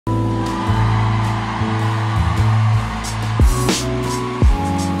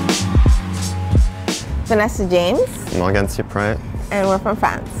Vanessa James. Morgan Cipres. And we're from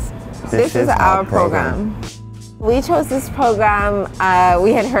France. This is our program. We chose this program,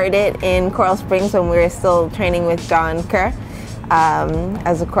 we had heard it in Coral Springs when we were still training with John Kerr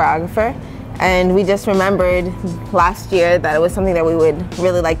as a choreographer. And we just remembered last year that it was something that we would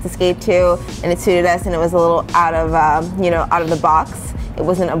really like to skate to, and it suited us, and it was a little out of out of the box. It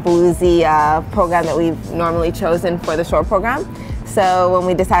wasn't a bluesy program that we've normally chosen for the short program. So when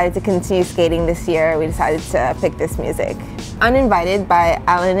we decided to continue skating this year, we decided to pick this music. Uninvited by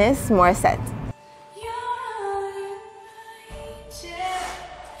Alanis Morissette.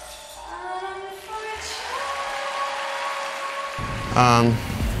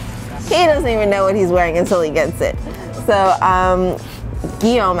 He doesn't even know what he's wearing until he gets it. So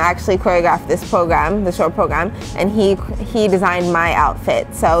Guillaume actually choreographed this program, the short program, and he designed my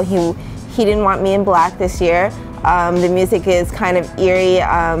outfit. So he didn't want me in black this year. The music is kind of eerie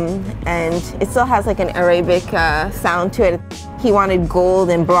and it still has like an Arabic sound to it. He wanted gold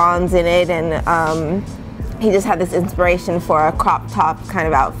and bronze in it, and he just had this inspiration for a crop top kind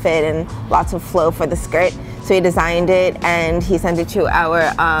of outfit and lots of flow for the skirt. So he designed it and he sent it to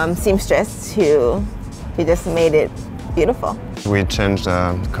our seamstress who just made it beautiful. We changed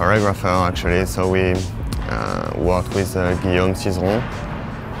the choreographer actually, so we worked with Guillaume Cizeron,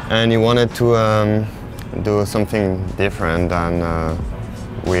 and he wanted to do something different than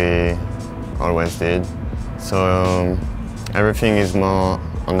we always did. So everything is more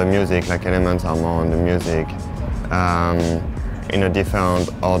on the music, like elements are more on the music in a different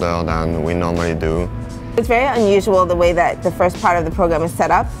order than we normally do. It's very unusual the way that the first part of the program is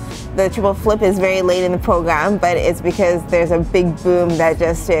set up. The triple flip is very late in the program, but it's because there's a big boom that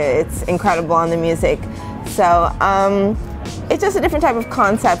it's incredible on the music. So it's just a different type of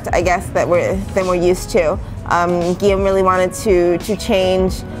concept, I guess, than we're used to. Guillaume really wanted to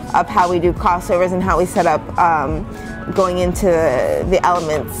change up how we do crossovers and how we set up going into the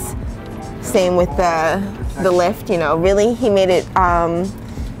elements. Same with the lift, really he made it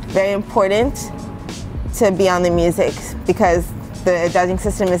very important to be on the music because the judging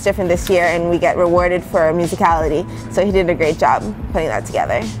system is different this year and we get rewarded for musicality. So he did a great job putting that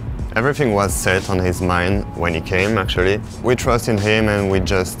together. Everything was set on his mind when he came, actually. We trust in him and we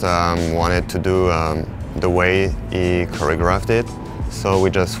just wanted to do the way he choreographed it. So we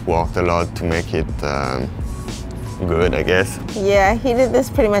just worked a lot to make it good, I guess. Yeah, he did this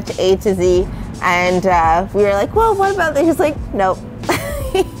pretty much A to Z, and we were like, well, what about this? He's like, nope.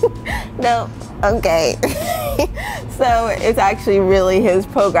 Nope, okay. So it's actually really his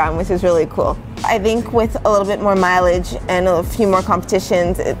program, which is really cool. I think with a little bit more mileage and a few more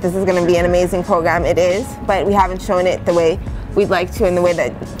competitions, this is going to be an amazing program. It is, but we haven't shown it the way we'd like to and the way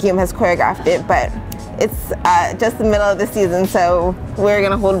that Guillaume has choreographed it. But it's just the middle of the season, so we're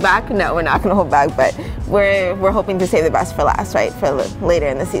going to hold back. No, we're not going to hold back, but we're hoping to save the best for last, right, for later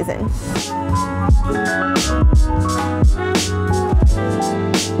in the season.